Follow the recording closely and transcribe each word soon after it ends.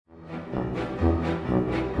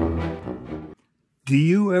Do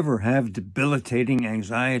you ever have debilitating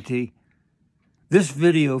anxiety? This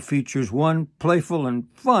video features one playful and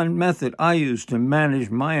fun method I use to manage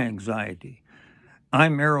my anxiety.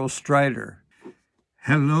 I'm Errol Strider.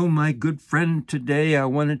 Hello, my good friend. Today I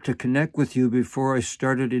wanted to connect with you before I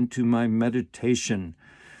started into my meditation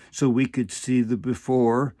so we could see the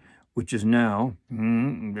before, which is now,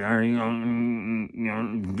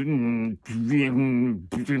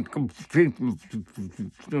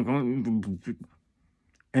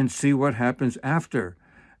 and see what happens after.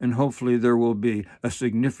 And hopefully there will be a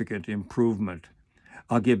significant improvement.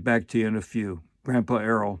 I'll get back to you in a few. Grandpa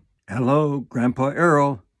Errol. Hello, Grandpa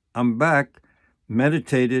Errol. I'm back.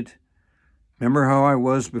 Meditated. Remember how I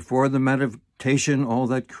was before the meditation, all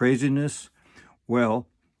that craziness? Well,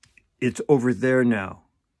 it's over there now.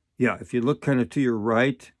 Yeah, if you look kind of to your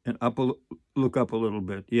right and look up a little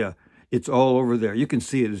bit. Yeah, it's all over there. You can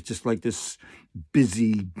see it. It's just like this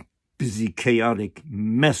busy, chaotic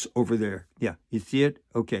mess over there. Yeah, you see it?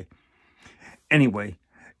 Okay. Anyway,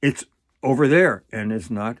 it's over there and it's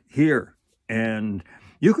not here. And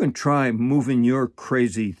you can try moving your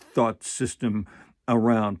crazy thought system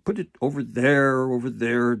around. Put it over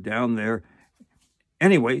there, down there.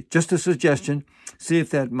 Anyway, just a suggestion. See if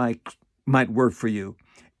that might work for you.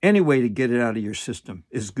 Any way to get it out of your system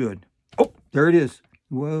is good. Oh, there it is.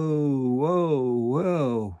 Whoa.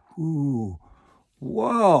 Ooh.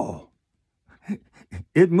 Whoa.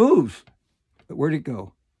 It moves. Where'd it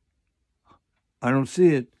go? I don't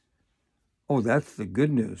see it. Oh, that's the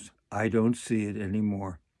good news. I don't see it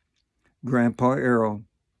anymore. Grandpa Errol,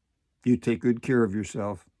 you take good care of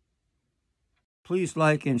yourself. Please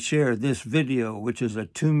like and share this video, which is a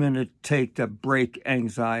 2-minute take to break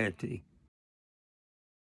anxiety.